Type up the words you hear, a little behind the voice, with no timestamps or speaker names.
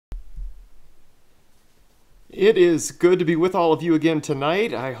It is good to be with all of you again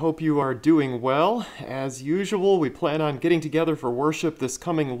tonight. I hope you are doing well. As usual, we plan on getting together for worship this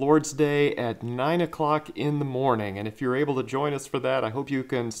coming Lord's Day at 9 o'clock in the morning. And if you're able to join us for that, I hope you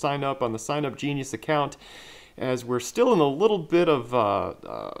can sign up on the Sign Up Genius account, as we're still in a little bit of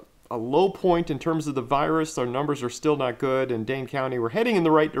a low point in terms of the virus. Our numbers are still not good in Dane County. We're heading in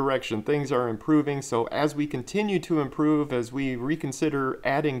the right direction. Things are improving. So as we continue to improve, as we reconsider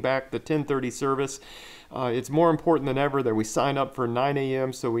adding back the 10:30 service, it's more important than ever that we sign up for 9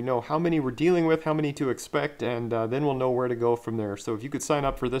 a.m. so we know how many we're dealing with, how many to expect, and then we'll know where to go from there. So if you could sign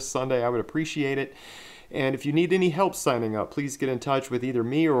up for this Sunday, I would appreciate it. And if you need any help signing up, please get in touch with either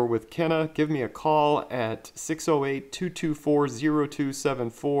me or with Kenna. Give me a call at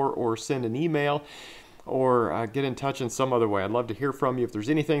 608-224-0274 or send an email or get in touch in some other way. I'd love to hear from you. If there's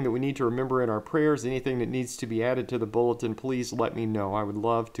anything that we need to remember in our prayers, anything that needs to be added to the bulletin, please let me know. I would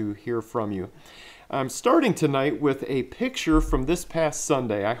love to hear from you. I'm starting tonight with a picture from this past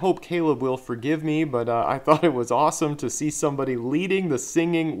Sunday. I hope Caleb will forgive me, but I thought it was awesome to see somebody leading the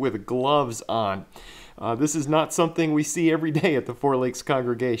singing with gloves on. This is not something we see every day at the Four Lakes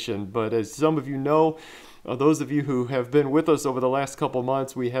congregation, but as some of you know, those of you who have been with us over the last couple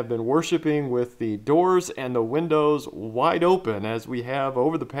months, we have been worshiping with the doors and the windows wide open, as we have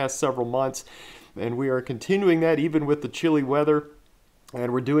over the past several months, and we are continuing that even with the chilly weather.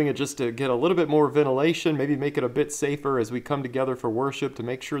 And we're doing it just to get a little bit more ventilation, maybe make it a bit safer as we come together for worship to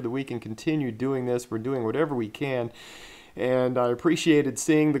make sure that we can continue doing this. We're doing whatever we can. And I appreciated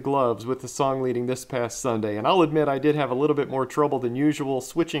seeing the gloves with the song leading this past Sunday. And I'll admit I did have a little bit more trouble than usual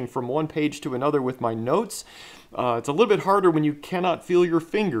switching from one page to another with my notes. It's a little bit harder when you cannot feel your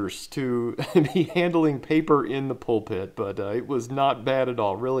fingers to be handling paper in the pulpit, but it was not bad at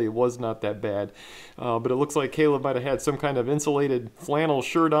all. Really, it was not that bad. But it looks like Caleb might have had some kind of insulated flannel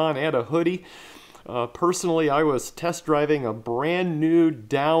shirt on and a hoodie. Personally, I was test driving a brand new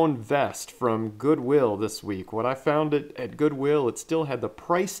down vest from Goodwill this week. When I found it at Goodwill, it still had the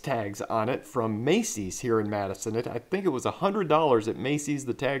price tags on it from Macy's here in Madison. I think it was $100 at Macy's.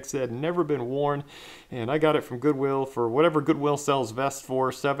 The tag said never been worn, and I got it from Goodwill for whatever Goodwill sells vests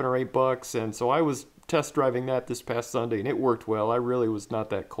for, $7 or $8. And so I was test driving that this past Sunday, and it worked well. I really was not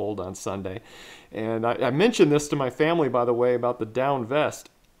that cold on Sunday. And I mentioned this to my family, by the way, about the down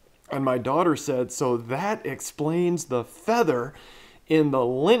vest. And my daughter said, so that explains the feather in the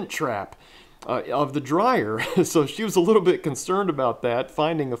lint trap of the dryer. So she was a little bit concerned about that,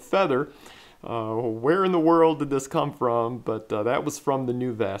 finding a feather. Where in the world did this come from? But that was from the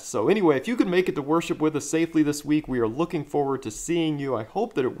new vest. So anyway, if you can make it to worship with us safely this week, we are looking forward to seeing you. I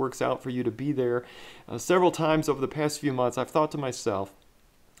hope that it works out for you to be there. Several times over the past few months, I've thought to myself,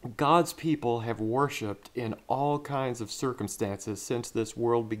 God's people have worshiped in all kinds of circumstances since this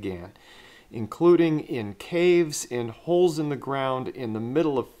world began, including in caves, in holes in the ground, in the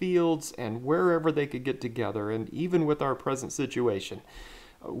middle of fields, and wherever they could get together, and even with our present situation.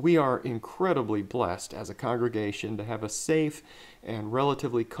 We are incredibly blessed as a congregation to have a safe and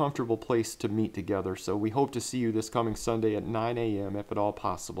relatively comfortable place to meet together. So we hope to see you this coming Sunday at 9 a.m. if at all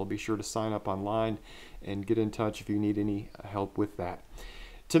possible. Be sure to sign up online and get in touch if you need any help with that.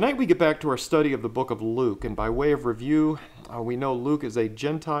 Tonight we get back to our study of the book of Luke, and by way of review, we know Luke is a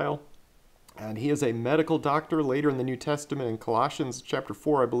Gentile, and he is a medical doctor. Later in the New Testament, in Colossians chapter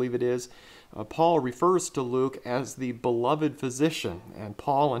 4, I believe it is, Paul refers to Luke as the beloved physician, and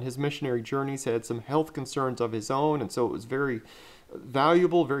Paul on his missionary journeys had some health concerns of his own, and so it was very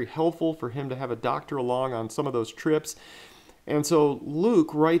valuable, very helpful for him to have a doctor along on some of those trips. And so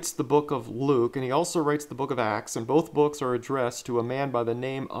Luke writes the book of Luke, and he also writes the book of Acts, and both books are addressed to a man by the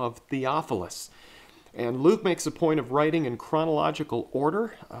name of Theophilus. And Luke makes a point of writing in chronological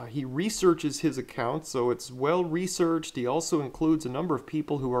order. He researches his account, so it's well researched. He also includes a number of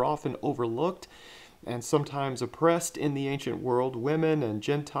people who are often overlooked and sometimes oppressed in the ancient world, women and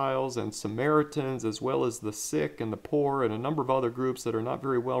Gentiles and Samaritans, as well as the sick and the poor and a number of other groups that are not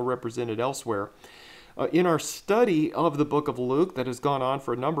very well represented elsewhere. In our study of the book of Luke that has gone on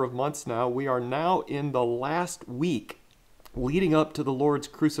for a number of months now, we are now in the last week leading up to the Lord's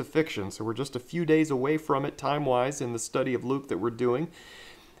crucifixion. So we're just a few days away from it time-wise in the study of Luke that we're doing.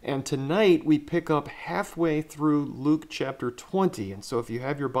 And tonight we pick up halfway through Luke chapter 20. And so if you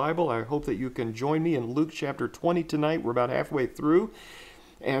have your Bible, I hope that you can join me in Luke chapter 20 tonight. We're about halfway through.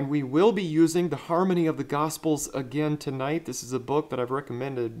 And we will be using the Harmony of the Gospels again tonight. This is a book that I've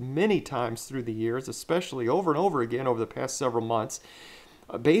recommended many times through the years, especially over and over again over the past several months.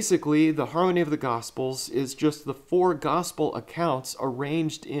 Basically, the Harmony of the Gospels is just the four gospel accounts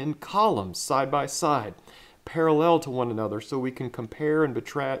arranged in columns side by side. parallel to one another, so we can compare and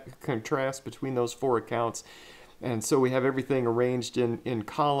contrast between those four accounts. And so we have everything arranged in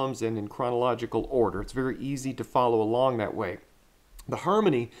columns and in chronological order. It's very easy to follow along that way. The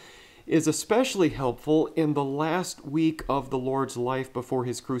harmony is especially helpful in the last week of the Lord's life before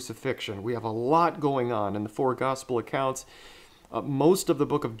his crucifixion. We have a lot going on in the four gospel accounts. Most of the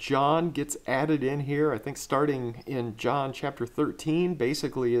book of John gets added in here. I think starting in John chapter 13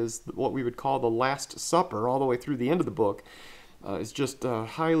 basically is what we would call the Last Supper all the way through the end of the book. It's just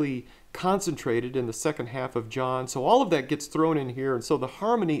highly concentrated in the second half of John. So all of that gets thrown in here. And so the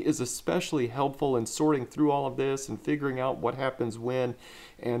harmony is especially helpful in sorting through all of this and figuring out what happens when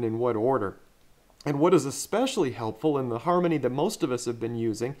and in what order. And what is especially helpful in the harmony that most of us have been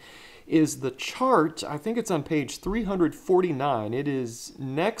using is the chart. I think it's on page 349. It is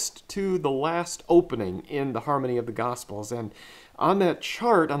next to the last opening in the Harmony of the Gospels. And on that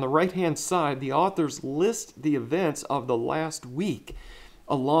chart, on the right-hand side, the authors list the events of the last week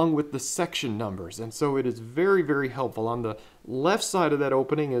along with the section numbers. And so it is very, very helpful. On the left side of that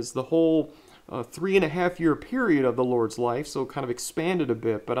opening is the whole 3.5-year period of the Lord's life, so kind of expanded a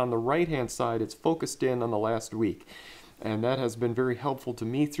bit. But on the right-hand side, it's focused in on the last week. And that has been very helpful to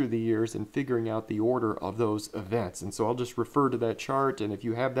me through the years in figuring out the order of those events. And so I'll just refer to that chart, and if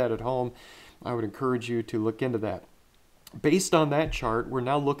you have that at home, I would encourage you to look into that. Based on that chart, we're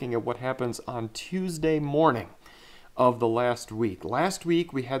now looking at what happens on Tuesday morning of the last week. Last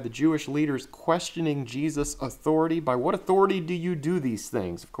week, we had the Jewish leaders questioning Jesus' authority. By what authority do you do these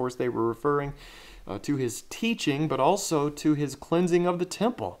things? Of course, they were referring to his teaching, but also to his cleansing of the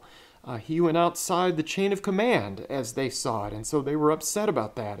temple. He went outside the chain of command as they saw it, and so they were upset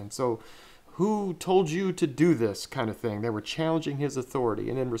about that. And so, who told you to do this kind of thing? They were challenging his authority.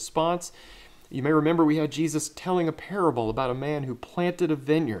 And in response, you may remember we had Jesus telling a parable about a man who planted a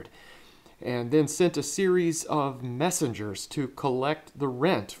vineyard and then sent a series of messengers to collect the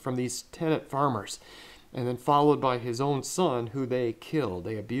rent from these tenant farmers, and then followed by his own son, who they killed.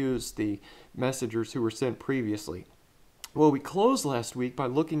 They abused the messengers who were sent previously. Well, we closed last week by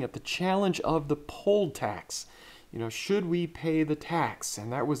looking at the challenge of the poll tax. You know, should we pay the tax?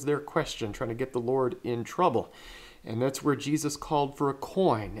 And that was their question, trying to get the Lord in trouble. And that's where Jesus called for a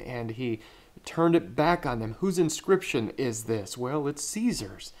coin, and he turned it back on them. Whose inscription is this? Well, it's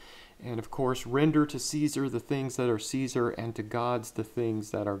Caesar's. And of course, render to Caesar the things that are Caesar, and to God's the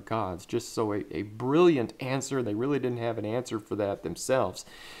things that are God's. Just so a brilliant answer. They really didn't have an answer for that themselves.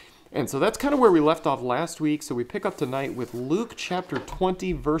 And so that's kind of where we left off last week. So we pick up tonight with Luke chapter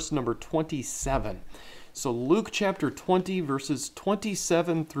 20, verse number 27. So Luke chapter 20, verses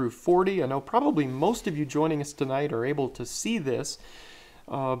 27 through 40. I know probably most of you joining us tonight are able to see this,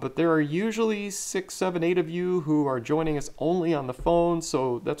 but there are usually 6, 7, 8 of you who are joining us only on the phone.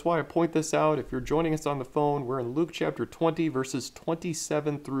 So that's why I point this out. If you're joining us on the phone, we're in Luke chapter 20, verses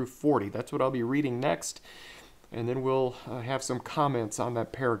 27 through 40. That's what I'll be reading next. And then we'll have some comments on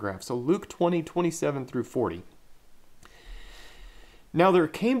that paragraph. So Luke 20, 27 through 40. Now there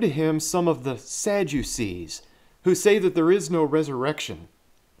came to him some of the Sadducees, who say that there is no resurrection.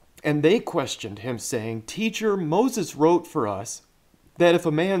 And they questioned him, saying, Teacher, Moses wrote for us that if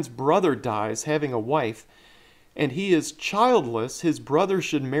a man's brother dies having a wife, and he is childless, his brother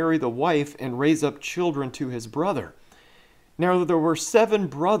should marry the wife and raise up children to his brother. Now there were 7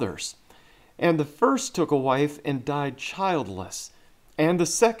 brothers. And the first took a wife and died childless, and the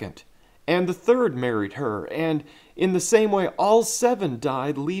second, and the third married her, and in the same way all 7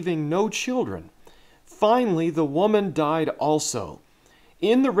 died, leaving no children. Finally, the woman died also.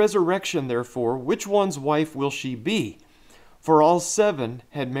 In the resurrection, therefore, which one's wife will she be? For all 7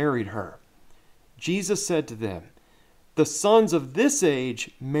 had married her. Jesus said to them, The sons of this age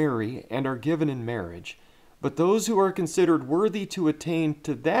marry and are given in marriage, but those who are considered worthy to attain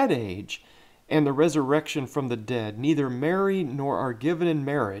to that age and the resurrection from the dead neither marry nor are given in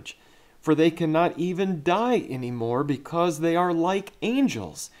marriage, for they cannot even die anymore, because they are like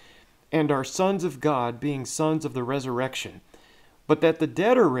angels, and are sons of God, being sons of the resurrection. But that the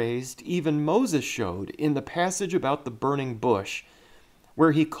dead are raised, even Moses showed in the passage about the burning bush,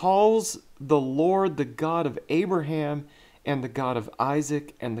 where he calls the Lord the God of Abraham, and the God of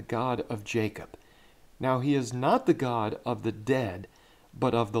Isaac, and the God of Jacob. Now he is not the God of the dead,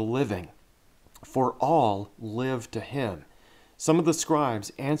 but of the living. For all live to him. Some of the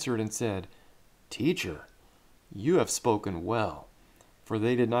scribes answered and said, Teacher, you have spoken well. For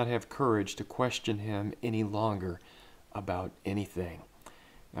they did not have courage to question him any longer about anything.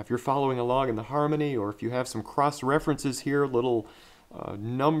 Now, if you're following along in the harmony, or if you have some cross references here, little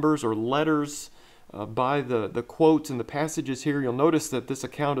numbers or letters by the quotes and the passages here, you'll notice that this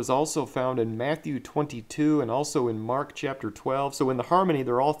account is also found in Matthew 22 and also in Mark chapter 12. So in the harmony,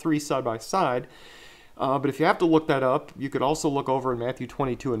 they're all three side by side. But if you have to look that up, you could also look over in Matthew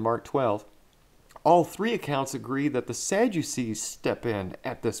 22 and Mark 12. All three accounts agree that the Sadducees step in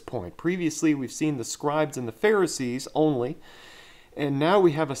at this point. Previously, we've seen the scribes and the Pharisees only, and now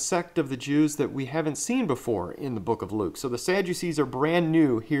we have a sect of the Jews that we haven't seen before in the book of Luke. So the Sadducees are brand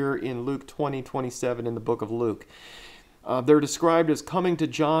new here in Luke 20:27 in the book of Luke. They're described as coming to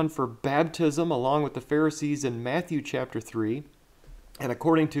John for baptism along with the Pharisees in Matthew chapter 3. And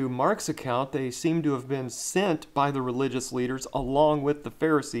according to Mark's account, they seem to have been sent by the religious leaders along with the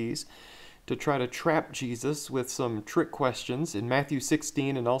Pharisees to try to trap Jesus with some trick questions in Matthew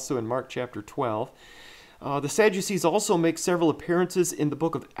 16 and also in Mark chapter 12. The Sadducees also make several appearances in the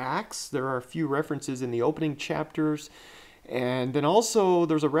book of Acts. There are a few references in the opening chapters. And then also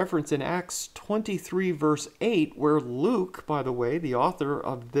there's a reference in Acts 23 verse 8 where Luke, by the way, the author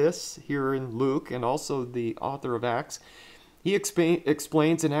of this here in Luke and also the author of Acts, he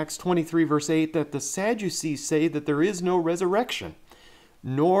explains in Acts 23 verse 8 that the Sadducees say that there is no resurrection,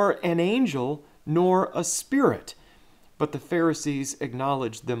 nor an angel, nor a spirit. But the Pharisees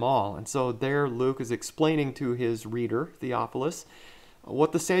acknowledged them all. And so there Luke is explaining to his reader, Theophilus,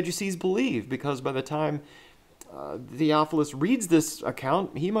 what the Sadducees believe, because by the time Theophilus reads this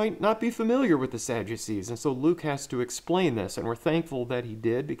account, he might not be familiar with the Sadducees. And so Luke has to explain this, and we're thankful that he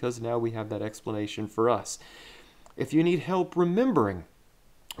did, because now we have that explanation for us. If you need help remembering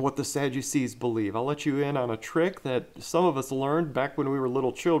what the Sadducees believe, I'll let you in on a trick that some of us learned back when we were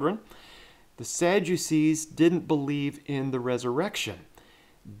little children. The Sadducees didn't believe in the resurrection.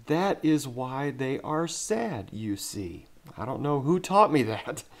 That is why they are sad, you see. I don't know who taught me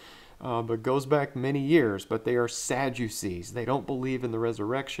that, but it goes back many years, but they are Sadducees. They don't believe in the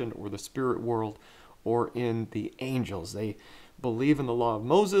resurrection or the spirit world or in the angels. They believe in the law of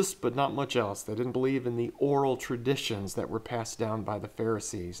Moses, but not much else. They didn't believe in the oral traditions that were passed down by the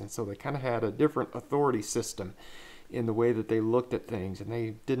Pharisees, and so they kind of had a different authority system in the way that they looked at things, and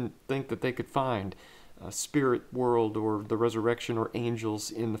they didn't think that they could find a spirit world or the resurrection or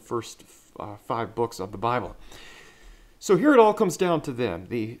angels in the first 5 books of the Bible. So here it all comes down to them.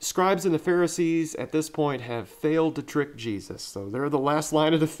 The scribes and the Pharisees at this point have failed to trick Jesus, so they're the last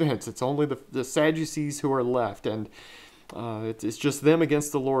line of defense. It's only the Sadducees who are left, and it's just them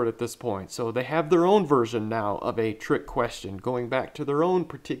against the Lord at this point. So they have their own version now of a trick question, going back to their own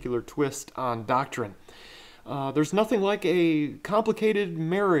particular twist on doctrine. There's nothing like a complicated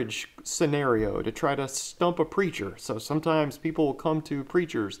marriage scenario to try to stump a preacher. So sometimes people will come to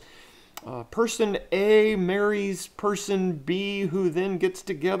preachers. Person A marries person B, who then gets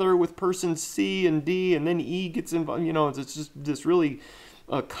together with person C and D, and then E gets involved. You know, it's just this really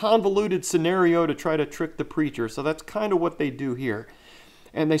convoluted scenario to try to trick the preacher. So that's kind of what they do here.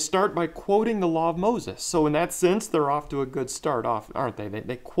 And they start by quoting the law of Moses. So in that sense, they're off to a good start, aren't they?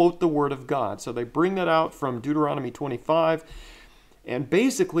 They quote the word of God. So they bring that out from Deuteronomy 25. And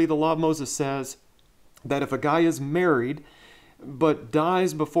basically, the law of Moses says that if a guy is married but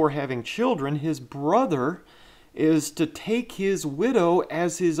dies before having children, his brother is to take his widow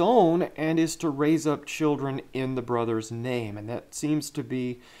as his own and is to raise up children in the brother's name. And that seems to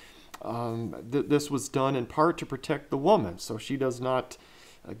be, this was done in part to protect the woman, so she does not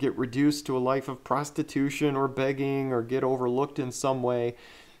get reduced to a life of prostitution or begging or get overlooked in some way.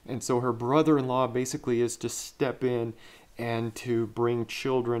 And so her brother-in-law basically is to step in and to bring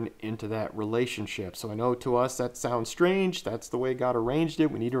children into that relationship. So I know to us that sounds strange. That's the way God arranged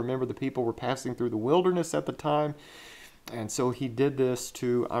it. We need to remember the people were passing through the wilderness at the time. And so he did this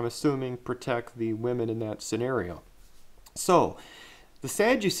to, I'm assuming, protect the women in that scenario. So the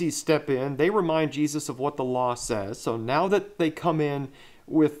Sadducees step in. They remind Jesus of what the law says. So now that they come in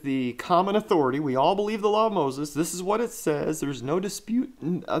with the common authority, we all believe the law of Moses. This is what it says. There's no dispute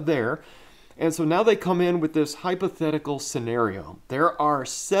there. And so now they come in with this hypothetical scenario. There are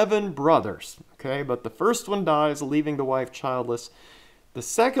 7 brothers, okay? But the first one dies, leaving the wife childless. The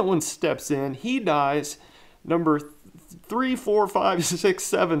second one steps in. He dies. Number 3, 4, 5, 6,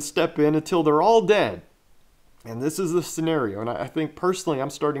 7 step in until they're all dead. And this is the scenario. And I think personally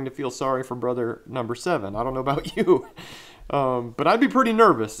I'm starting to feel sorry for brother number 7. I don't know about you. But I'd be pretty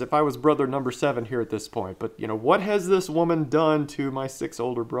nervous if I was brother number 7 here at this point. But, you know, what has this woman done to my 6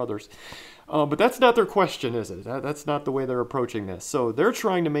 older brothers? But that's not their question, is it? That's not the way they're approaching this. So they're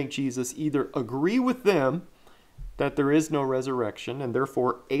trying to make Jesus either agree with them that there is no resurrection and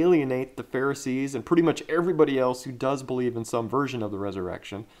therefore alienate the Pharisees and pretty much everybody else who does believe in some version of the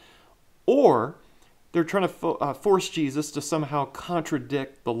resurrection, or they're trying to force Jesus to somehow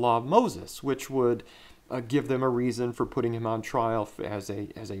contradict the law of Moses, which would give them a reason for putting him on trial as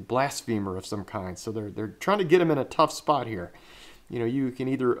a blasphemer of some kind. So they're trying to get him in a tough spot here. You know, you can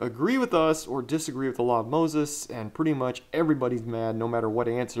either agree with us or disagree with the law of Moses, and pretty much everybody's mad no matter what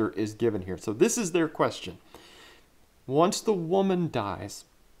answer is given here. So this is their question. Once the woman dies,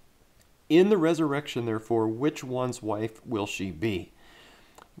 in the resurrection, therefore, which one's wife will she be?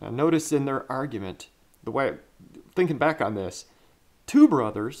 Now notice in their argument, the way, thinking back on this, two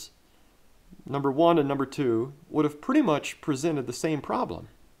brothers, number one and number two, would have pretty much presented the same problem,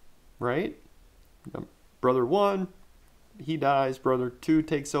 right? Brother one, he dies, brother two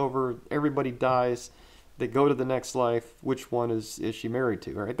takes over, everybody dies, they go to the next life, which one is she married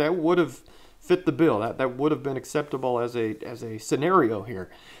to, right? That would have fit the bill, that would have been acceptable as a scenario here.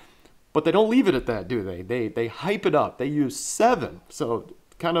 But they don't leave it at that, do they? They hype it up. They use 7. So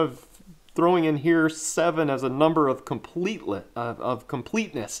kind of throwing in here 7 as a number of completeness.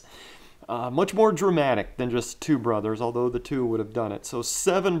 Much more dramatic than just 2 brothers, although the 2 would have done it. So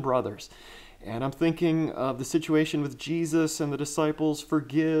 7 brothers. And I'm thinking of the situation with Jesus and the disciples.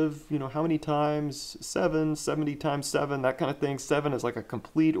 Forgive, how many times? 7, 70 times 7, that kind of thing. 7 is like a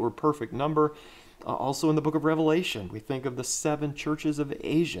complete or perfect number. Also in the book of Revelation, we think of the 7 churches of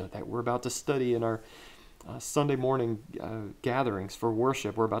Asia that we're about to study in our Sunday morning gatherings for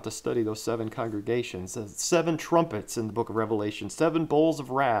worship. We're about to study those 7 congregations. 7 trumpets in the book of Revelation, 7 bowls of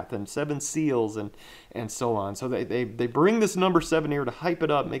wrath, and 7 seals, and so on. So they bring this number 7 here to hype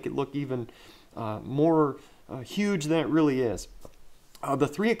it up, make it look even more huge than it really is. The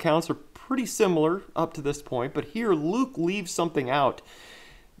 3 accounts are pretty similar up to this point, but here Luke leaves something out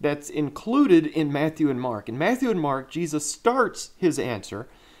that's included in Matthew and Mark. In Matthew and Mark, Jesus starts his answer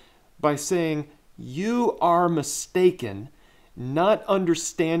by saying, "You are mistaken, not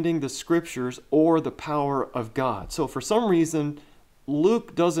understanding the scriptures or the power of God." So for some reason,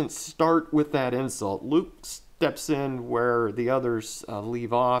 Luke doesn't start with that insult. Luke steps in where the others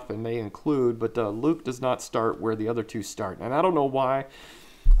leave off and they include, but Luke does not start where the other 2 start. And I don't know why.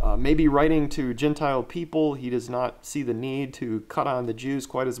 Maybe writing to Gentile people, he does not see the need to cut on the Jews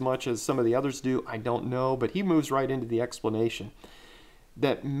quite as much as some of the others do. I don't know, but he moves right into the explanation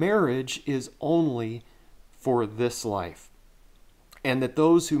that marriage is only for this life, and that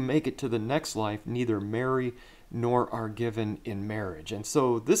those who make it to the next life neither marry nor are given in marriage. And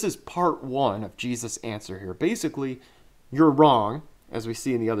so this is part 1 of Jesus' answer here. Basically, you're wrong, as we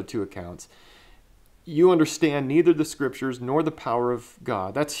see in the other 2 accounts. You understand neither the scriptures nor the power of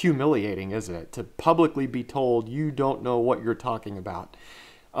God. That's humiliating, isn't it? To publicly be told you don't know what you're talking about.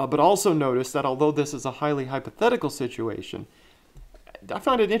 But also notice that although this is a highly hypothetical situation, I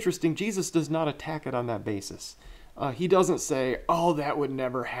find it interesting, Jesus does not attack it on that basis. He doesn't say, oh, that would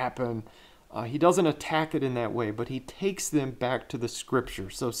never happen. He doesn't attack it in that way, but he takes them back to the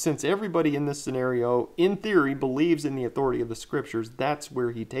scriptures. So since everybody in this scenario, in theory, believes in the authority of the scriptures, that's where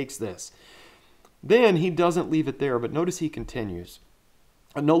he takes this. Then he doesn't leave it there, but notice he continues.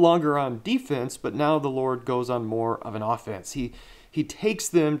 No longer on defense, but now the Lord goes on more of an offense. He takes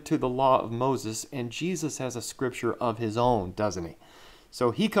them to the law of Moses, and Jesus has a scripture of his own, doesn't he? So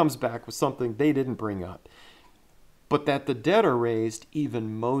he comes back with something they didn't bring up. But that the dead are raised,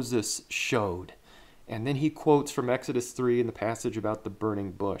 even Moses showed. And then he quotes from Exodus 3 in the passage about the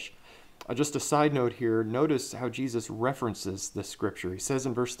burning bush. Just a side note here, notice how Jesus references the scripture. He says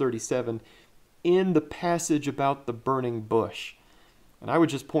in verse 37, in the passage about the burning bush. And I would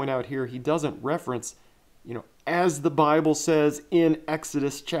just point out here, he doesn't reference, as the Bible says in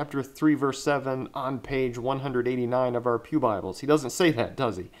Exodus chapter 3, verse 7 on page 189 of our Pew Bibles. He doesn't say that,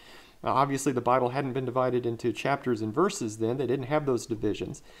 does he? Now, obviously, the Bible hadn't been divided into chapters and verses then. They didn't have those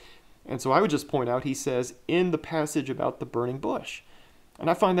divisions. And so I would just point out, he says, in the passage about the burning bush.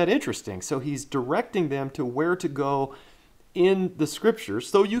 And I find that interesting. So he's directing them to where to go in the scriptures,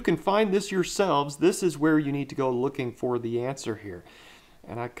 so you can find this yourselves. This is where you need to go looking for the answer here.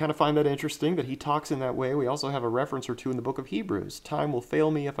 And I kind of find that interesting that he talks in that way. We also have a reference or two in the book of Hebrews. Time will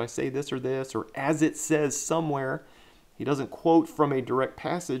fail me if I say this, or as it says somewhere. He doesn't quote from a direct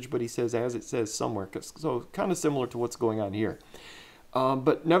passage, but he says as it says somewhere. So kind of similar to what's going on here.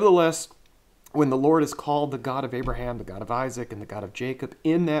 But nevertheless, when the Lord is called the God of Abraham, the God of Isaac, and the God of Jacob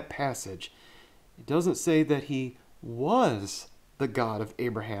in that passage, it doesn't say that he was the God of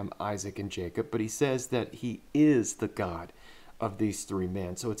Abraham, Isaac, and Jacob, but he says that he is the God of these 3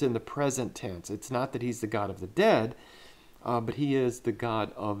 men. So it's in the present tense. It's not that he's the God of the dead, but he is the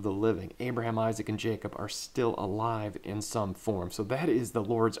God of the living. Abraham, Isaac, and Jacob are still alive in some form. So that is the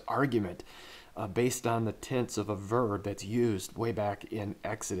Lord's argument based on the tense of a verb that's used way back in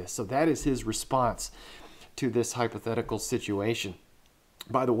Exodus. So that is his response to this hypothetical situation.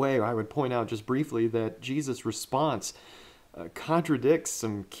 By the way, I would point out just briefly that Jesus' response contradicts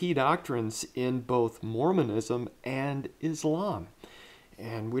some key doctrines in both Mormonism and Islam.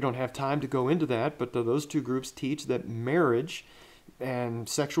 And we don't have time to go into that, but those two groups teach that marriage and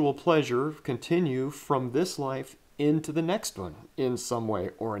sexual pleasure continue from this life into the next one in some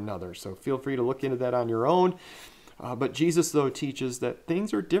way or another. So feel free to look into that on your own. But Jesus, though, teaches that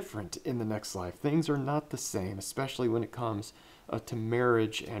things are different in the next life. Things are not the same, especially when it comes to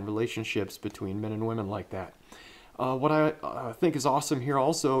marriage and relationships between men and women like that. What I think is awesome here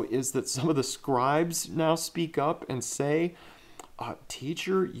also is that some of the scribes now speak up and say,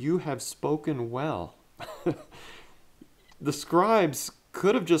 "Teacher, you have spoken well." The scribes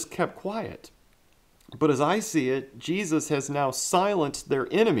could have just kept quiet. But as I see it, Jesus has now silenced their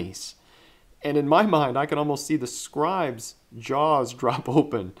enemies. And in my mind, I can almost see the scribes' jaws drop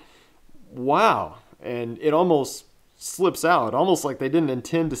open. Wow. And it almost slips out, almost like they didn't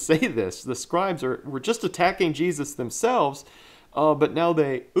intend to say this. The scribes were just attacking Jesus themselves, but now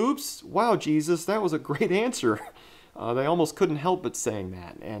oops, wow, Jesus, that was a great answer. They almost couldn't help but saying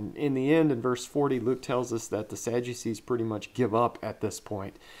that. And in the end, in verse 40, Luke tells us that the Sadducees pretty much give up at this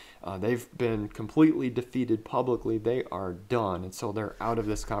point. They've been completely defeated publicly. They are done, and so they're out of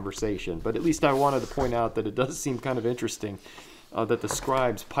this conversation. But at least I wanted to point out that it does seem kind of interesting that the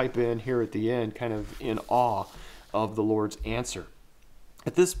scribes pipe in here at the end, kind of in awe of the Lord's answer.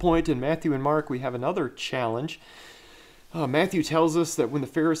 At this point in Matthew and Mark, we have another challenge. Matthew tells us that when the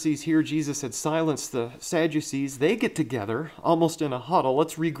Pharisees hear Jesus had silenced the Sadducees, they get together almost in a huddle.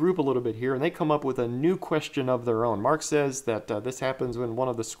 Let's regroup a little bit here, and they come up with a new question of their own. Mark says that this happens when one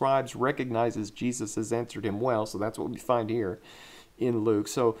of the scribes recognizes Jesus has answered him well, so that's what we find here in Luke.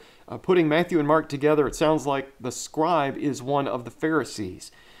 So putting Matthew and Mark together, it sounds like the scribe is one of the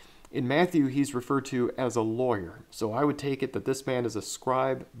Pharisees. In Matthew, he's referred to as a lawyer. So I would take it that this man is a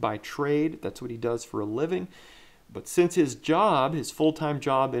scribe by trade. That's what he does for a living. But since his job, his full-time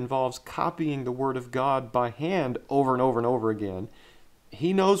job, involves copying the Word of God by hand over and over and over again,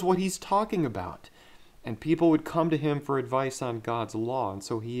 he knows what he's talking about. And people would come to him for advice on God's law. And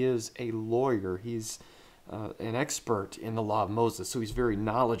so he is a lawyer. He's an expert in the law of Moses. So he's very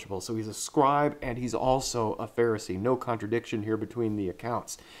knowledgeable. So he's a scribe and he's also a Pharisee. No contradiction here between the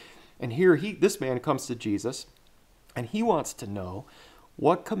accounts. And here this man comes to Jesus and he wants to know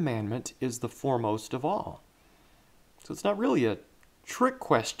what commandment is the foremost of all. So it's not really a trick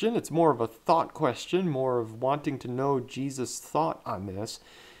question. It's more of a thought question, more of wanting to know Jesus' thought on this.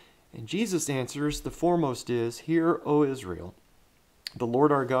 And Jesus answers, the foremost is, "Hear, O Israel, the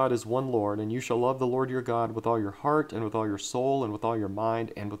Lord our God is one Lord, and you shall love the Lord your God with all your heart and with all your soul and with all your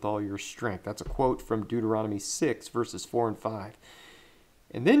mind and with all your strength." That's a quote from Deuteronomy 6, verses 4 and 5.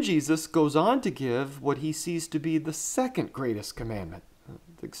 And then Jesus goes on to give what he sees to be the second greatest commandment.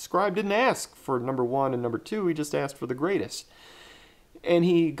 The scribe didn't ask for number 1 and number 2, he just asked for the greatest. And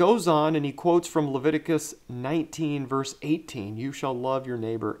he goes on and he quotes from Leviticus 19, verse 18, "You shall love your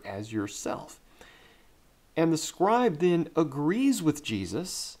neighbor as yourself." And the scribe then agrees with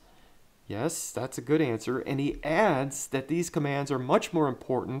Jesus. Yes, that's a good answer. And he adds that these commands are much more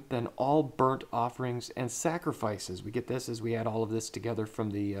important than all burnt offerings and sacrifices. We get this as we add all of this together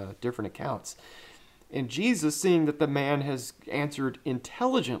from the different accounts. And Jesus, seeing that the man has answered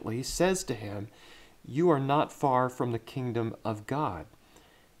intelligently, says to him, "You are not far from the kingdom of God."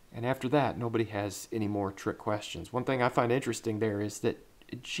 And after that, nobody has any more trick questions. One thing I find interesting there is that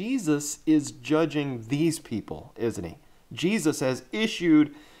Jesus is judging these people, isn't he? Jesus has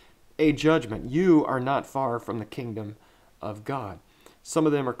issued a judgment. You are not far from the kingdom of God. Some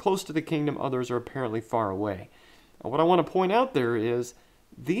of them are close to the kingdom, others are apparently far away. And what I want to point out there is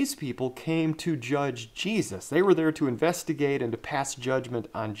these people came to judge Jesus. They were there to investigate and to pass judgment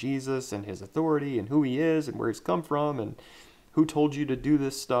on Jesus and his authority and who he is and where he's come from and who told you to do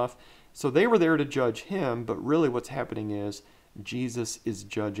this stuff. So they were there to judge him, but really what's happening is Jesus is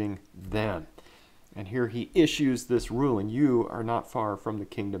judging them. And here he issues this ruling, "You are not far from the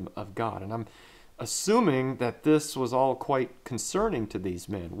kingdom of God." And I'm assuming that this was all quite concerning to these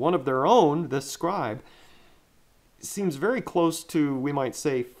men. One of their own, this scribe, seems very close to, we might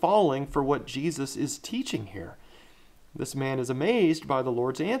say, falling for what Jesus is teaching here. This man is amazed by the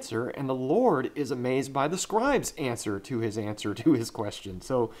Lord's answer, and the Lord is amazed by the scribe's answer to his question.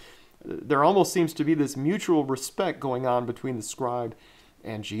 So there almost seems to be this mutual respect going on between the scribe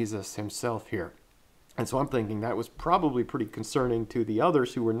and Jesus himself here. And so I'm thinking that was probably pretty concerning to the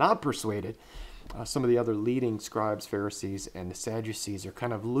others who were not persuaded some of the other leading scribes, Pharisees, and the Sadducees are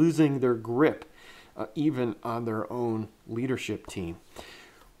kind of losing their grip even on their own leadership team.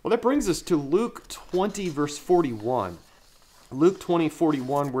 Well, that brings us to Luke 20, verse 41. Luke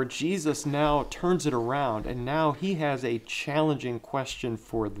 20:41, where Jesus now turns it around, and now he has a challenging question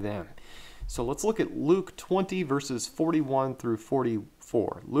for them. So let's look at Luke 20, verses 41 through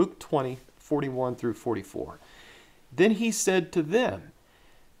 44. Luke 20, 41 through 44. Then he said to them,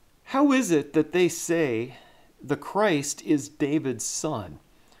 "How is it that they say the Christ is David's son?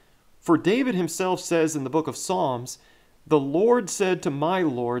 For David himself says in the book of Psalms, 'The Lord said to my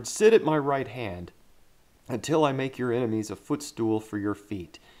Lord, sit at my right hand, until I make your enemies a footstool for your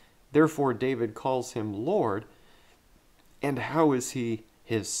feet.' Therefore David calls him Lord, and how is he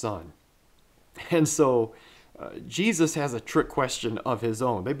his son?" And so Jesus has a trick question of his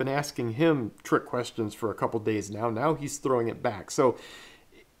own. They've been asking him trick questions for a couple days now. Now he's throwing it back. So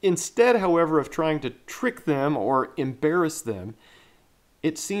instead, however, of trying to trick them or embarrass them,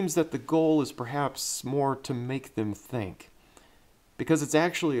 it seems that the goal is perhaps more to make them think, because it's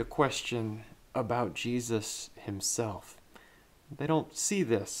actually a question about Jesus himself. They don't see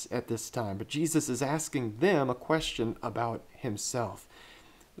this at this time, but Jesus is asking them a question about himself.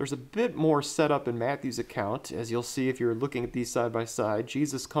 There's a bit more set up in Matthew's account, as you'll see if you're looking at these side by side.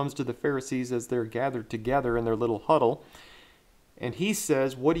 Jesus comes to the Pharisees as they're gathered together in their little huddle, and he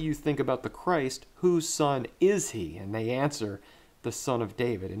says, "What do you think about the Christ? Whose son is he?" And they answer, "The son of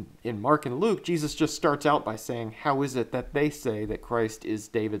David." And in Mark and Luke, Jesus just starts out by saying, "How is it that they say that Christ is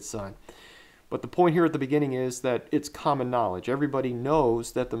David's son?" But the point here at the beginning is that it's common knowledge. Everybody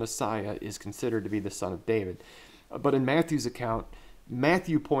knows that the Messiah is considered to be the son of David. But in Matthew's account,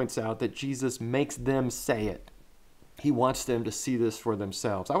 Matthew points out that Jesus makes them say it. He wants them to see this for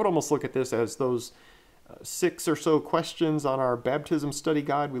themselves. I would almost look at this as those 6 or so questions on our baptism study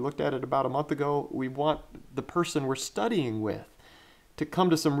guide. We looked at it about a month ago. We want the person we're studying with to come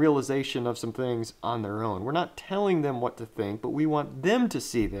to some realization of some things on their own. We're not telling them what to think, but we want them to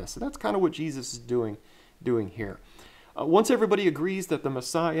see this. And that's kind of what Jesus is doing here. Once everybody agrees that the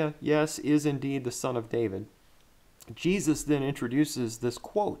Messiah, yes, is indeed the son of David, Jesus then introduces this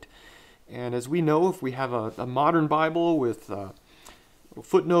quote. And as we know, if we have a modern Bible with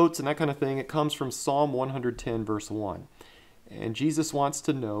footnotes and that kind of thing, it comes from Psalm 110, verse 1. And Jesus wants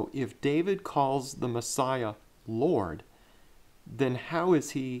to know, if David calls the Messiah Lord, then how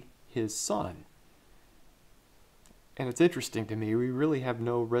is he his son? And it's interesting to me, we really have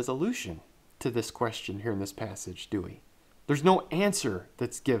no resolution to this question here in this passage, do we? There's no answer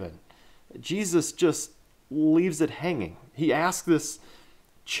that's given. Jesus just leaves it hanging. He asks this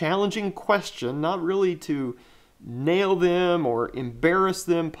challenging question, not really to nail them or embarrass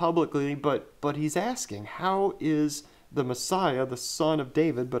them publicly, but he's asking, how is the Messiah the son of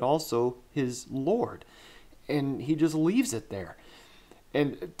David, but also his Lord? And he just leaves it there.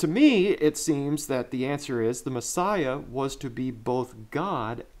 And to me, it seems that the answer is the Messiah was to be both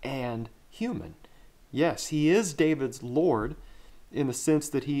God and human. Yes, he is David's Lord in the sense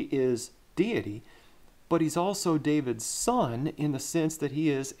that he is deity, but he's also David's son in the sense that he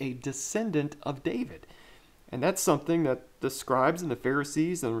is a descendant of David. And that's something that the scribes and the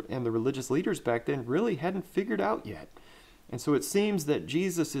Pharisees and the religious leaders back then really hadn't figured out yet. And so it seems that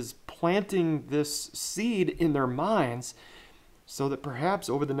Jesus is planting this seed in their minds so that perhaps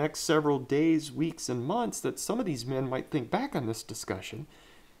over the next several days, weeks, and months that some of these men might think back on this discussion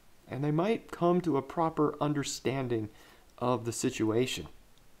and they might come to a proper understanding of the situation.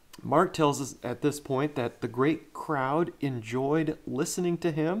 Mark tells us at this point that the great crowd enjoyed listening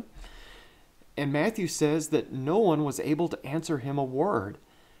to him, and Matthew says that no one was able to answer him a word,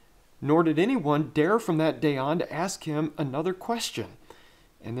 nor did anyone dare from that day on to ask him another question.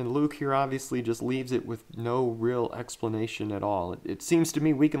 And then Luke here obviously just leaves it with no real explanation at all. It seems to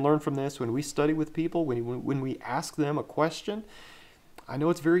me we can learn from this when we study with people, when we ask them a question. I know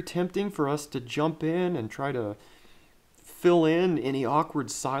it's very tempting for us to jump in and try to fill in any awkward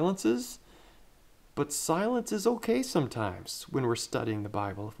silences, but silence is okay sometimes when we're studying the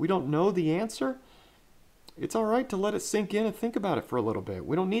Bible. If we don't know the answer, it's all right to let it sink in and think about it for a little bit.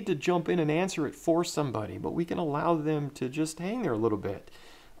 We don't need to jump in and answer it for somebody, but we can allow them to just hang there a little bit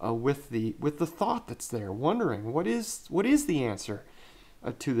with the thought that's there, wondering what is the answer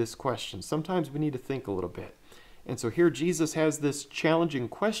to this question. Sometimes we need to think a little bit. And so here Jesus has this challenging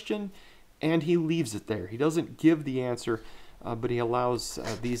question, and he leaves it there. He doesn't give the answer, but he allows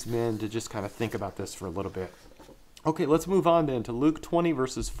these men to just kind of think about this for a little bit. Okay, let's move on then to Luke 20,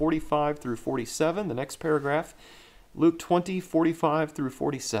 verses 45 through 47, the next paragraph. Luke 20, 45 through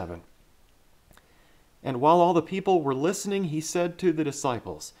 47. And while all the people were listening, he said to the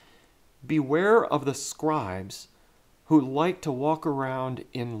disciples, Beware of the scribes who like to walk around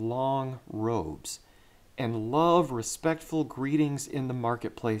in long robes and love respectful greetings in the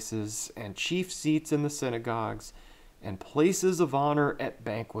marketplaces and chief seats in the synagogues and places of honor at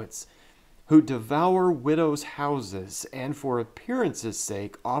banquets, who devour widows' houses and for appearance's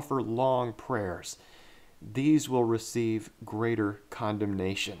sake offer long prayers. These will receive greater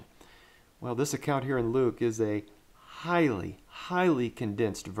condemnation. Well, this account here in Luke is a highly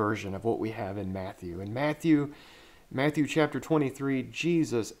condensed version of what we have in Matthew. In Matthew chapter 23,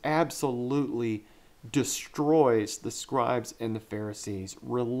 Jesus absolutely destroys the scribes and the Pharisees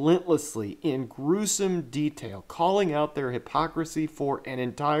relentlessly in gruesome detail, calling out their hypocrisy for an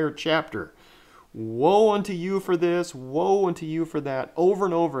entire chapter. Woe unto you for this, woe unto you for that, over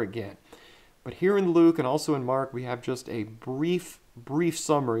and over again. But here in Luke and also in Mark, we have just a brief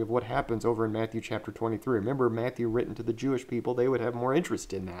summary of what happens over in Matthew chapter 23. Remember, Matthew written to the Jewish people, they would have more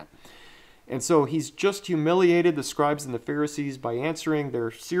interest in that. And so he's just humiliated the scribes and the Pharisees by answering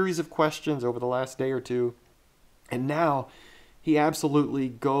their series of questions over the last day or two. And now he absolutely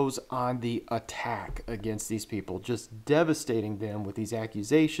goes on the attack against these people, just devastating them with these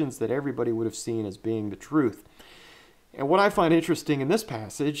accusations that everybody would have seen as being the truth. And what I find interesting in this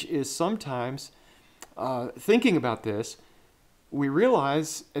passage is sometimes, thinking about this, we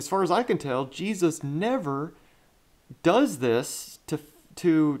realize, as far as I can tell, Jesus never does this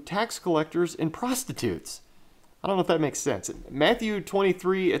to tax collectors and prostitutes. I don't know if that makes sense. In Matthew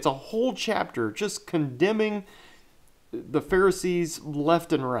 23, it's a whole chapter just condemning the Pharisees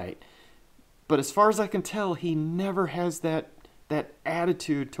left and right. But as far as I can tell, he never has that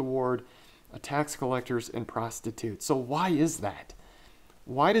attitude toward tax collectors and prostitutes. So why is that?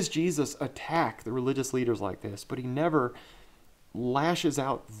 Why does Jesus attack the religious leaders like this, but he never lashes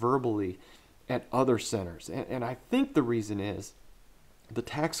out verbally at other sinners? And I think the reason is the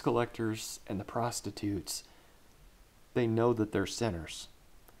tax collectors and the prostitutes, they know that they're sinners.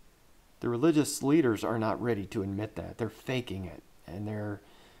 The religious leaders are not ready to admit that. They're faking it, and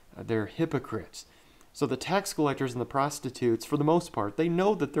they're hypocrites. So the tax collectors and the prostitutes, for the most part, they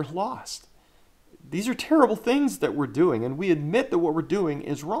know that they're lost. These are terrible things that we're doing, and we admit that what we're doing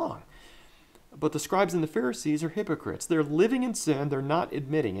is wrong. But the scribes and the Pharisees are hypocrites. They're living in sin, they're not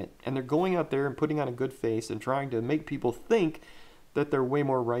admitting it, and they're going out there and putting on a good face and trying to make people think that they're way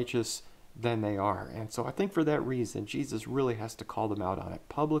more righteous than they are. And so I think for that reason, Jesus really has to call them out on it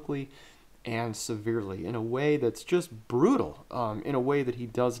publicly and severely in a way that's just brutal, in a way that he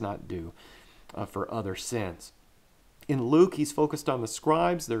does not do for other sins. In Luke, he's focused on the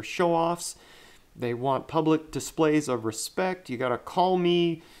scribes, their show-offs. They want public displays of respect. You got to call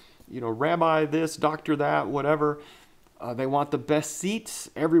me, rabbi this, doctor that, whatever. They want the best seats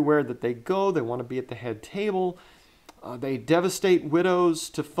everywhere that they go. They want to be at the head table. They devastate widows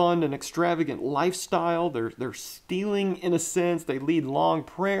to fund an extravagant lifestyle. They're stealing, in a sense. They lead long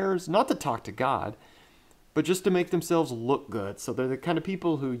prayers, not to talk to God, but just to make themselves look good. So they're the kind of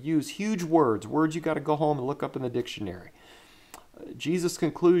people who use huge words you got to go home and look up in the dictionary. Jesus'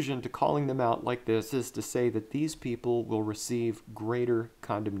 conclusion to calling them out like this is to say that these people will receive greater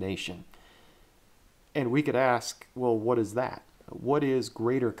condemnation. And we could ask, well, what is that? What is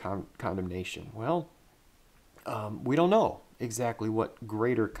greater condemnation? Well, we don't know exactly what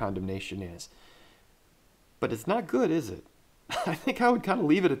greater condemnation is. But it's not good, is it? I think I would kind of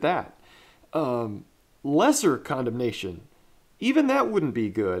leave it at that. Lesser condemnation, even that wouldn't be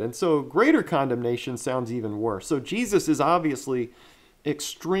good. And so greater condemnation sounds even worse. So Jesus is obviously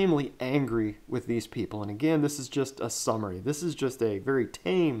extremely angry with these people. And again, this is just a summary. This is just a very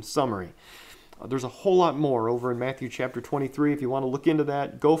tame summary. There's a whole lot more over in Matthew chapter 23. If you want to look into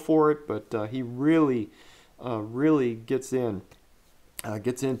that, go for it. But he really gets into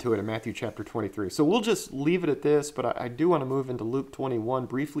it in Matthew chapter 23. So we'll just leave it at this, but I do want to move into Luke 21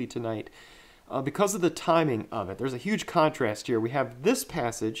 briefly tonight because of the timing of it. There's a huge contrast here. We have this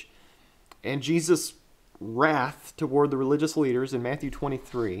passage and Jesus' wrath toward the religious leaders in Matthew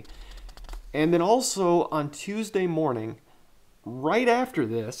 23. And then also on Tuesday morning, right after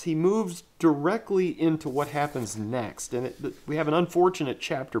this, he moves directly into what happens next. And we have an unfortunate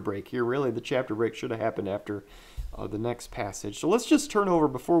chapter break here. Really, the chapter break should have happened after the next passage. So let's just turn over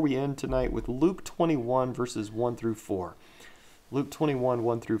before we end tonight with Luke 21, verses 1 through 4. Luke 21,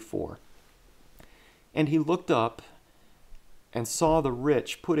 1 through 4. And he looked up and saw the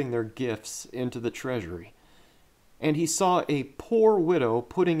rich putting their gifts into the treasury. And he saw a poor widow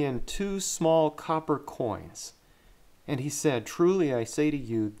putting in 2 small copper coins. And he said, "Truly I say to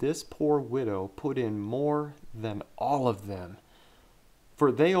you, this poor widow put in more than all of them.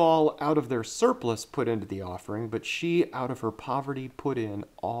 For they all out of their surplus put into the offering, but she out of her poverty put in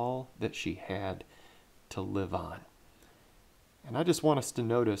all that she had to live on. And I just want us to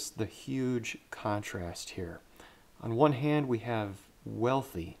notice the huge contrast here. On one hand, we have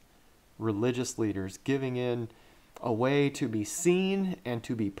wealthy religious leaders giving in a way to be seen and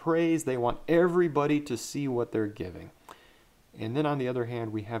to be praised. They want everybody to see what they're giving. And then on the other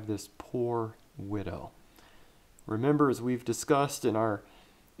hand, we have this poor widow. Remember, as we've discussed in our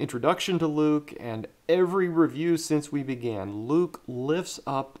introduction to Luke and every review since we began, Luke lifts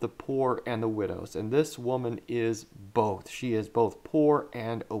up the poor and the widows. And this woman is both. She is both poor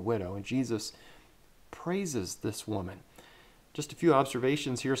and a widow. And Jesus praises this woman. Just a few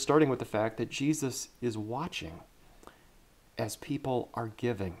observations here, starting with the fact that Jesus is watching as people are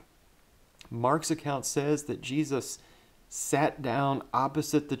giving. Mark's account says that Jesus sat down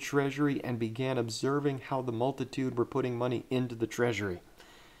opposite the treasury and began observing how the multitude were putting money into the treasury.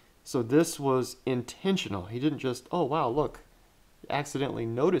 So this was intentional. He didn't just, oh wow, look, accidentally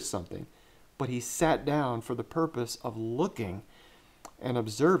noticed something, but he sat down for the purpose of looking and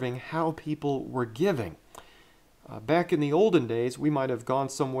observing how people were giving. Back in the olden days, we might have gone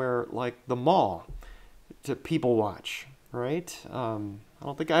somewhere like the mall to people watch, right? I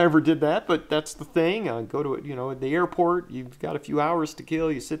don't think I ever did that, but that's the thing. Go to, at the airport, you've got a few hours to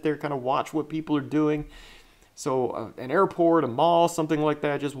kill. You sit there, kind of watch what people are doing. So an airport, a mall, something like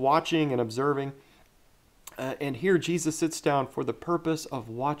that, just watching and observing. And here Jesus sits down for the purpose of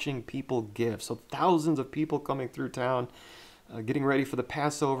watching people give. So thousands of people coming through town, getting ready for the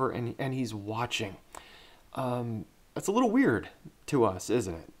Passover, and he's watching. That's a little weird to us,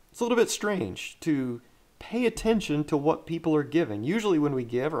 isn't it? It's a little bit strange to pay attention to what people are giving. Usually when we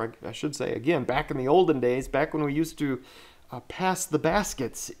give, or I should say, again, back in the olden days, back when we used to pass the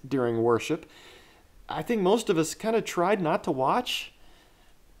baskets during worship, I think most of us kind of tried not to watch.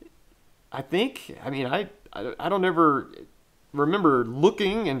 I don't ever remember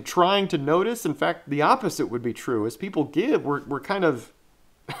looking and trying to notice. In fact, the opposite would be true. As people give, we're kind of,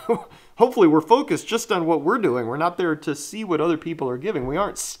 hopefully we're focused just on what we're doing. We're not there to see what other people are giving. We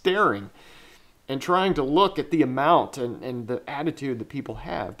aren't staring and trying to look at the amount and the attitude that people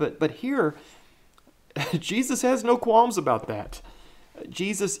have. But here, Jesus has no qualms about that.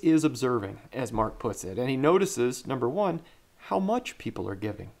 Jesus is observing, as Mark puts it, and he notices, number one, how much people are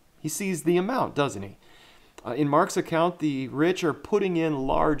giving. He sees the amount, doesn't he? In Mark's account, the rich are putting in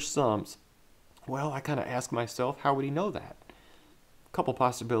large sums. Well, I kind of ask myself, how would he know that? A couple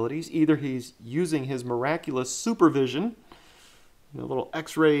possibilities. Either he's using his miraculous supervision, a little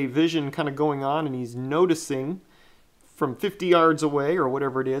x-ray vision kind of going on, and he's noticing from 50 yards away or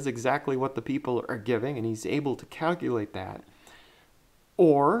whatever it is exactly what the people are giving, and he's able to calculate that.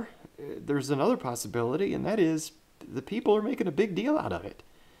 Or there's another possibility, and that is the people are making a big deal out of it.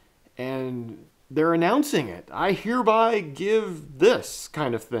 And they're announcing it. I hereby give this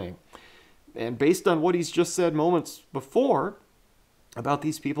kind of thing. And based on what he's just said moments before about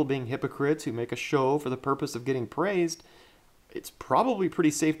these people being hypocrites who make a show for the purpose of getting praised, it's probably pretty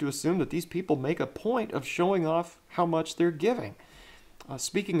safe to assume that these people make a point of showing off how much they're giving.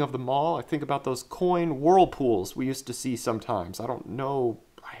 Speaking of the mall, I think about those coin whirlpools we used to see sometimes. I don't know,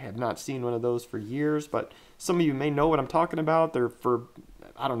 I have not seen one of those for years, but some of you may know what I'm talking about. They're for,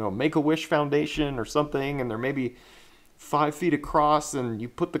 I don't know, Make-A-Wish Foundation or something, and they're maybe 5 feet across, and you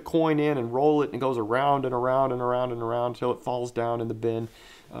put the coin in and roll it, and it goes around and around and around and around until it falls down in the bin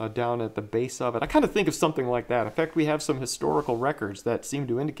down at the base of it. I kind of think of something like that. In fact, we have some historical records that seem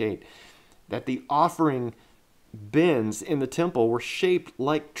to indicate that the offering bins in the temple were shaped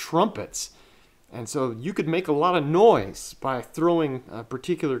like trumpets. And so you could make a lot of noise by throwing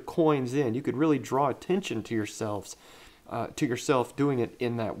particular coins in. You could really draw attention to yourself doing it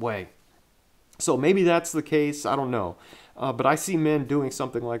in that way. So maybe that's the case, I don't know. But I see men doing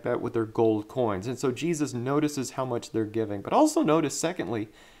something like that with their gold coins. And so Jesus notices how much they're giving. But also notice, secondly,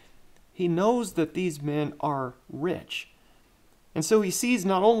 he knows that these men are rich. And so he sees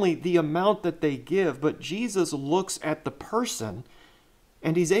not only the amount that they give, but Jesus looks at the person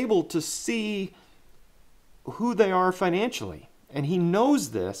and he's able to see who they are financially. And he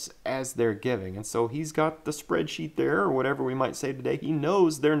knows this as they're giving. And so he's got the spreadsheet there, or whatever we might say today. He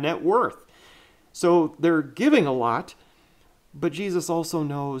knows their net worth. So they're giving a lot, but Jesus also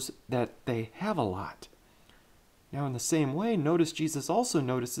knows that they have a lot. Now, in the same way, notice Jesus also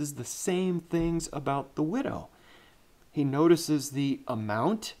notices the same things about the widow. He notices the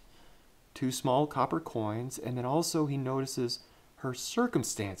amount, 2 small copper coins, and then also he notices her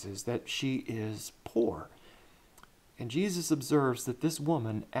circumstances, that she is poor. And Jesus observes that this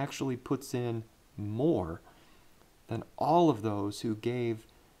woman actually puts in more than all of those who gave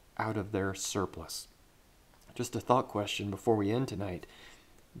out of their surplus. Just a thought question before we end tonight.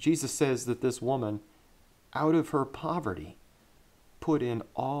 Jesus says that this woman, out of her poverty, put in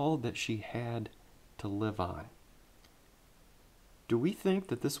all that she had to live on. Do we think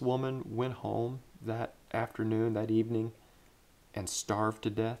that this woman went home that afternoon, that evening, and starved to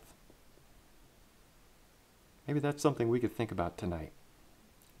death? Maybe that's something we could think about tonight.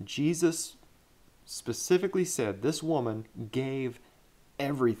 Jesus specifically said this woman gave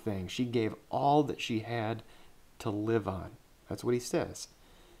everything. She gave all that she had to live on. That's what he says.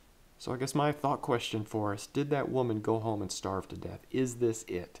 So I guess my thought question for us, did that woman go home and starve to death? Is this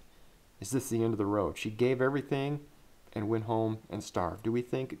it? Is this the end of the road? She gave everything and went home and starved. Do we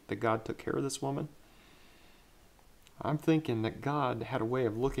think that God took care of this woman? I'm thinking that God had a way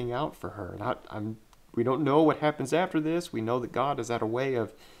of looking out for her. We don't know what happens after this. We know that God has had a way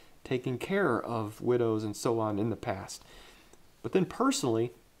of taking care of widows and so on in the past. But then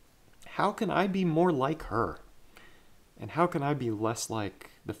personally, how can I be more like her? And how can I be less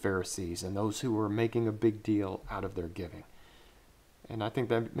like the Pharisees and those who were making a big deal out of their giving? And I think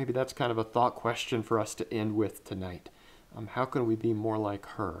that maybe that's kind of a thought question for us to end with tonight. How can we be more like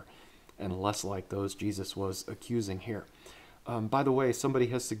her and less like those Jesus was accusing here? By the way, somebody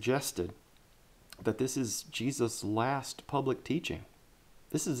has suggested that this is Jesus' last public teaching.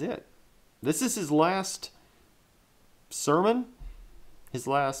 This is it. This is his last sermon, his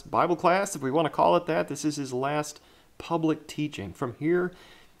last Bible class, if we want to call it that. This is his last public teaching. From here,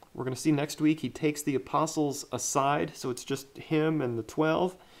 we're going to see next week, he takes the apostles aside. So it's just him and the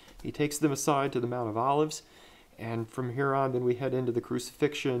 12. He takes them aside to the Mount of Olives. And from here on, then we head into the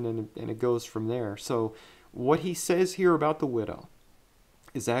crucifixion, and it goes from there. So what he says here about the widow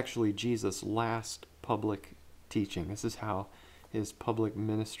is actually Jesus' last public teaching. This is how his public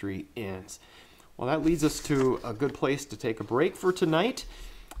ministry ends. Well, that leads us to a good place to take a break for tonight.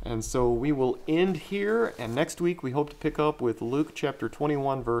 And so we will end here, and next week we hope to pick up with Luke chapter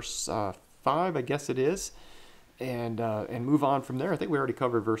 21, verse 5, I guess it is, and move on from there. I think we already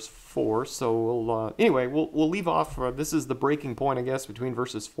covered verse 4, so we'll leave off. This is the breaking point, I guess, between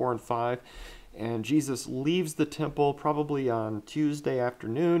verses 4 and 5. And Jesus leaves the temple probably on Tuesday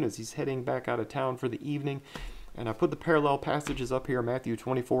afternoon as he's heading back out of town for the evening. And I put the parallel passages up here, Matthew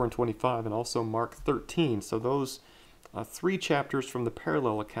 24 and 25, and also Mark 13. So those 3 chapters from the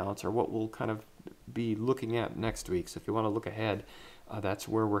parallel accounts are what we'll kind of be looking at next week. So if you want to look ahead, that's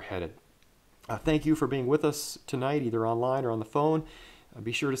where we're headed. Thank you for being with us tonight, either online or on the phone.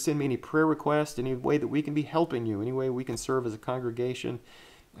 Be sure to send me any prayer requests, any way that we can be helping you, any way we can serve as a congregation,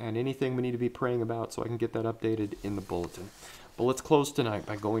 and anything we need to be praying about so I can get that updated in the bulletin. But let's close tonight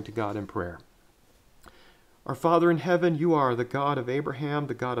by going to God in prayer. Our Father in heaven, you are the God of Abraham,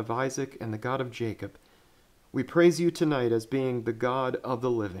 the God of Isaac, and the God of Jacob. We praise you tonight as being the God of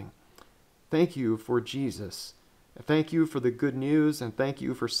the living. Thank you for Jesus. Thank you for the good news, and thank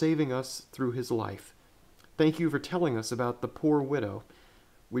you for saving us through his life. Thank you for telling us about the poor widow.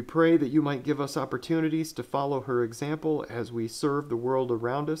 We pray that you might give us opportunities to follow her example as we serve the world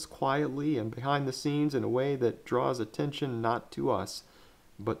around us quietly and behind the scenes in a way that draws attention not to us,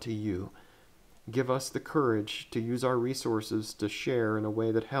 but to you. Give us the courage to use our resources to share in a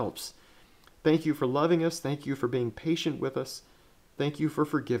way that helps. Thank you for loving us. Thank you for being patient with us. Thank you for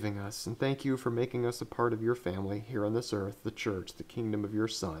forgiving us. And thank you for making us a part of your family here on this earth, the church, the kingdom of your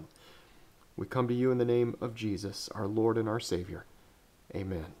Son. We come to you in the name of Jesus, our Lord and our Savior.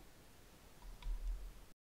 Amen.